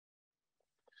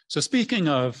So speaking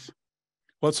of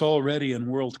what's already in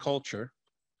world culture,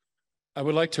 I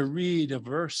would like to read a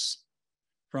verse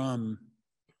from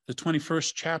the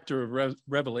 21st chapter of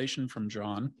Revelation from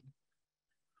John.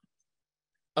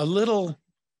 A little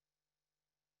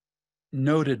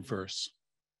noted verse.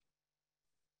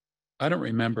 I don't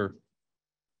remember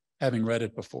having read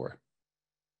it before.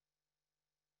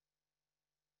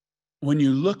 When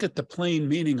you look at the plain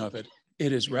meaning of it,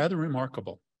 it is rather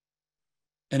remarkable.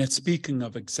 And it's speaking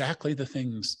of exactly the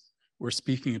things we're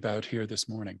speaking about here this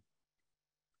morning.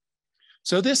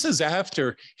 So this is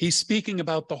after he's speaking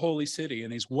about the holy city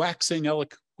and he's waxing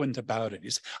eloquent about it.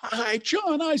 He's, "Hi,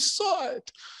 John, I saw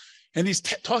it." And he's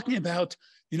talking about,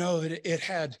 it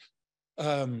had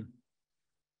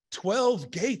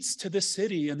 12 gates to the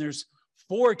city, and there's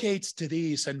 4 gates to the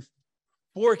east and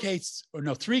 3 gates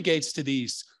to the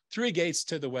east, 3 gates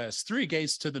to the west, 3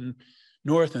 gates to the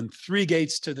north, and 3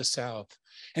 gates to the south.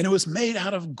 And it was made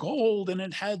out of gold, and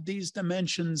it had these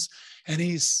dimensions, and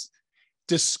he's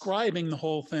describing the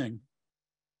whole thing.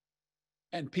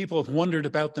 And people have wondered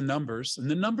about the numbers,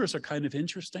 and the numbers are kind of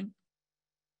interesting.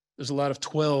 There's a lot of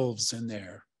 12s in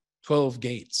there, 12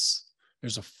 gates.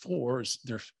 There's a 4s,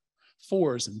 there's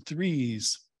 4s and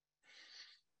 3s.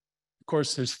 Of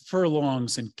course, there's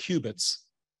furlongs and cubits,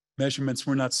 measurements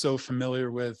we're not so familiar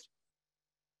with.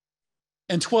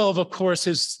 And 12, of course,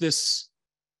 is this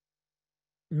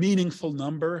meaningful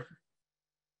number.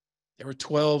 There were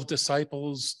 12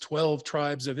 disciples, 12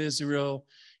 tribes of Israel.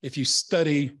 If you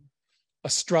study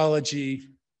astrology,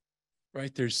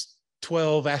 right, there's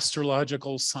 12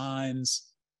 astrological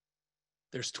signs.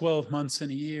 There's 12 months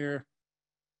in a year.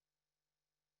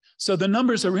 So the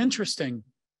numbers are interesting,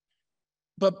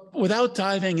 but without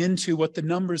diving into what the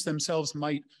numbers themselves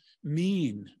might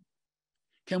mean,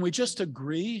 can we just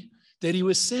agree that he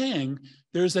was saying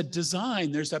there's a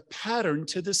design, there's a pattern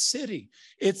to the city.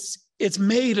 It's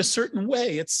made a certain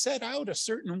way, it's set out a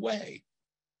certain way.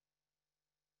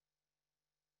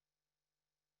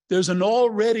 There's an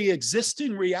already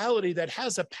existing reality that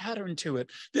has a pattern to it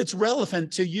that's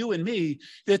relevant to you and me,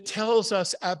 that tells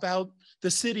us about the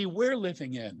city we're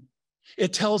living in.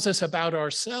 It tells us about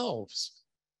ourselves.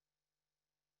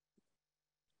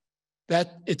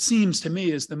 That, it seems to me,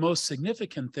 is the most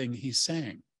significant thing he's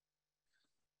saying.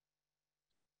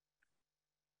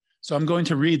 So I'm going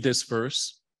to read this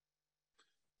verse.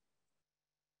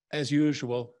 As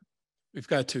usual, we've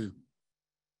got to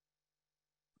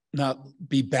not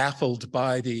be baffled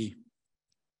by the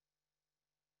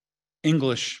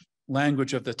English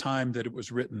language of the time that it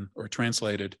was written or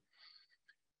translated.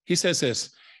 He says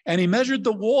this, "And he measured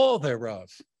the wall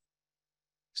thereof."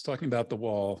 He's talking about the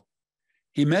wall.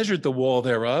 "He measured the wall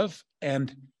thereof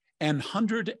and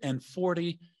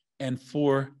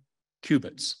 144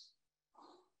 cubits.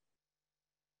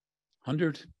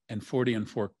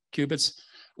 144 cubits.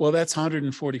 Well, that's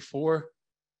 144,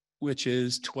 which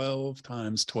is 12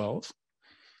 times 12.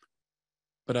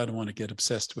 But I don't want to get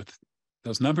obsessed with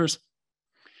those numbers.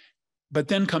 But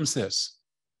then comes this.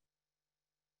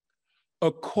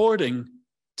 According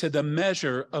to the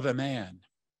measure of a man,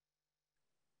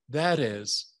 that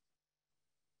is,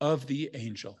 of the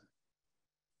angel.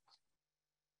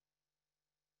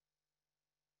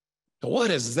 So what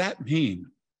does that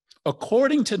mean?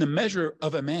 According to the measure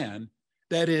of a man,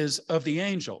 that is, of the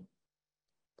angel.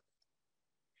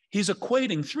 He's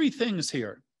equating 3 things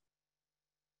here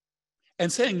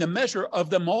and saying the measure of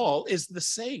them all is the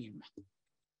same.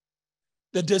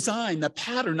 The design, the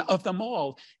pattern of them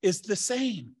all is the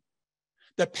same.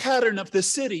 The pattern of the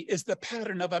city is the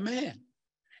pattern of a man.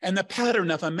 And the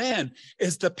pattern of a man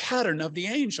is the pattern of the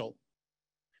angel,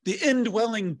 the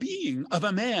indwelling being of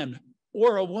a man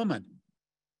or a woman.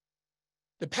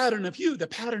 The pattern of you, the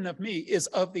pattern of me is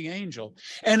of the angel.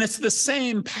 And it's the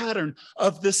same pattern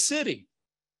of the city.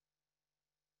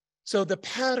 So the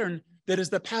pattern that is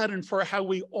the pattern for how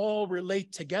we all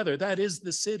relate together, that is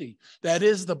the city. That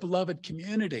is the beloved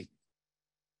community.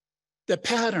 The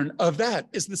pattern of that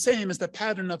is the same as the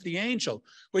pattern of the angel,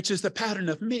 which is the pattern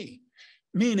of me.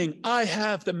 Meaning I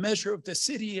have the measure of the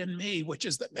city in me, which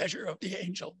is the measure of the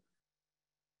angel.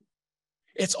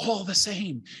 It's all the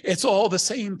same. It's all the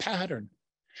same pattern.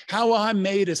 How I'm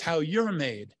made is how you're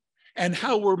made. And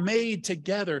how we're made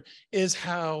together is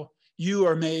how you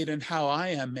are made and how I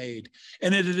am made.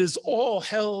 And it is all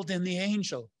held in the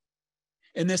angel,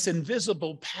 in this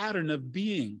invisible pattern of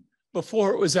being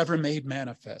before it was ever made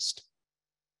manifest.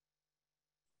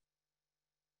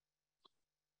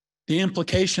 The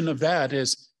implication of that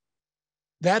is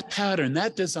that pattern,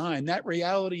 that design, that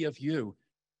reality of you,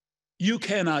 you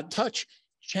cannot touch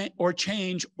or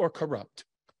change or corrupt.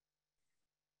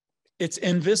 It's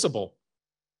invisible.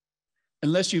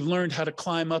 unless you've learned how to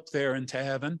climb up there into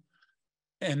heaven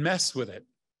and mess with it.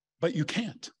 But you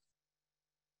can't.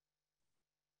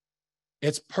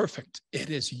 It's perfect. It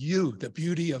is you, the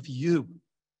beauty of you.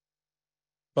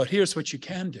 But here's what you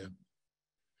can do.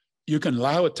 You can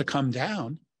allow it to come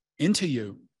down into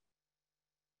you.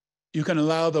 You can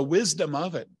allow the wisdom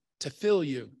of it to fill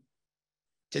you,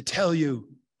 to tell you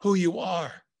who you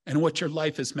are and what your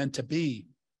life is meant to be.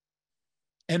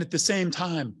 And at the same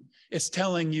time, it's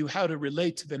telling you how to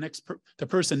relate to the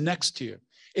person next to you,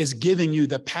 is giving you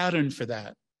the pattern for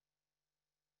that.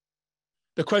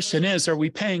 The question is, are we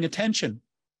paying attention?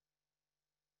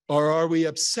 Or are we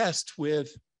obsessed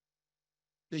with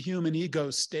the human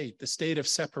ego state, the state of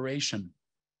separation,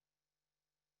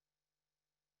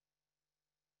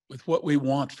 with what we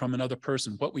want from another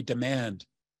person, what we demand,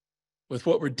 with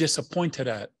what we're disappointed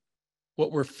at,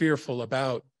 what we're fearful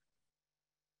about?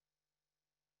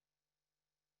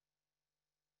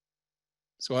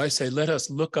 So I say, let us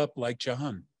look up like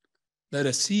John. Let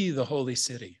us see the holy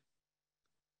city.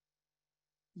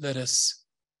 Let us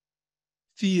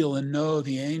feel and know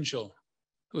the angel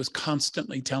who is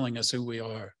constantly telling us who we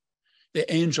are,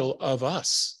 the angel of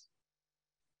us,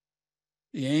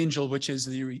 the angel which is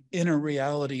the inner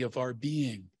reality of our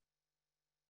being,